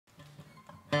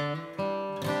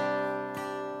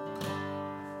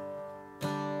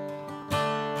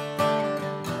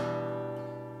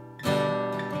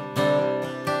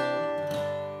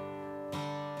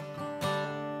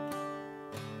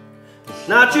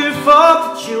not your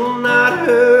fault that you're not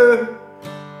her.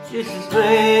 It's just this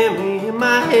memory in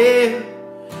my head.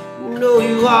 You know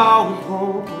you always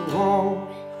want the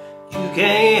ones you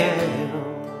can't have.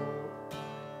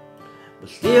 But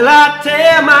still I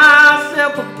tear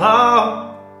myself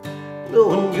apart,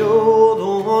 knowing you're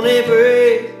the one that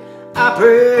breaks. I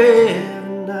pray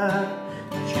every night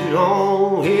that you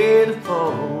don't hear the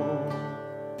phone.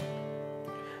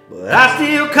 But I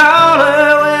still call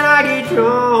her when I get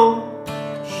drunk.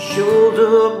 She shows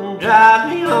up and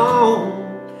drives me home.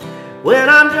 When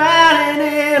I'm drowning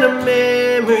in a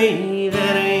memory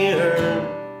that ain't her,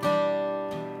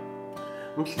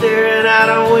 I'm staring out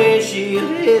a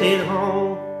windshield headed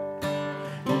home,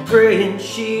 and praying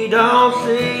she don't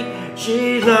see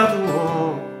she's not the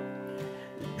one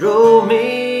that drove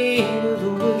me to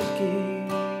the whiskey.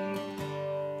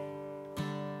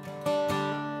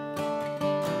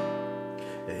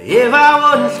 If I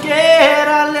wasn't scared,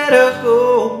 I'd let her go.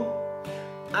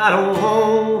 I don't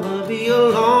wanna be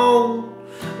alone.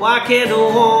 Why can't the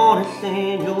one that's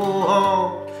in your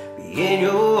arms be in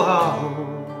your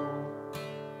arms?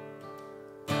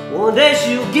 One day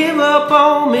she'll give up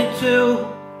on me too.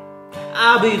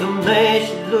 I'll be the man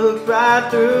she looks right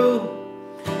through.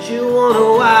 She'll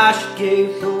wonder why she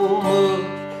gave so much,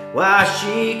 why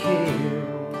she cared.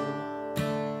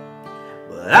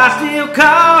 But I still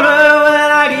call her when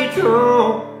I get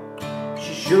drunk.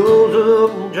 She shows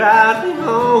up and drives me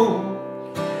home.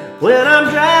 When I'm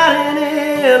drowning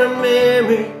in a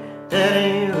memory that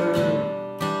ain't her,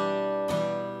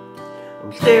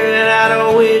 I'm staring out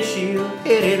a windshield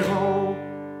headed home,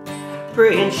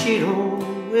 praying she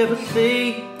don't ever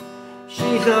see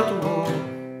she's not the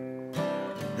one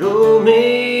that drove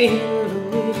me to the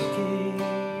whiskey.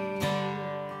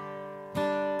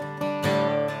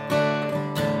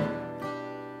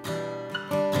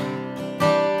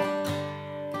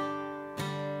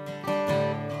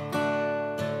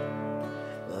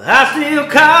 I still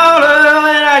call her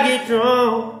when I get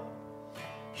drunk.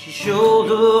 She shows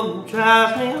up and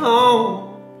drives me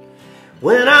home.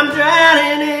 When I'm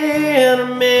drowning in a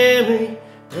memory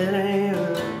that ain't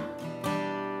her,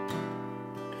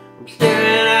 I'm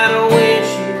staring out a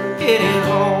windshield headed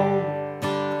home,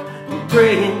 I'm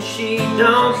praying she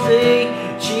don't see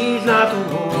she's not the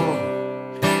one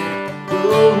who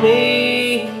drove me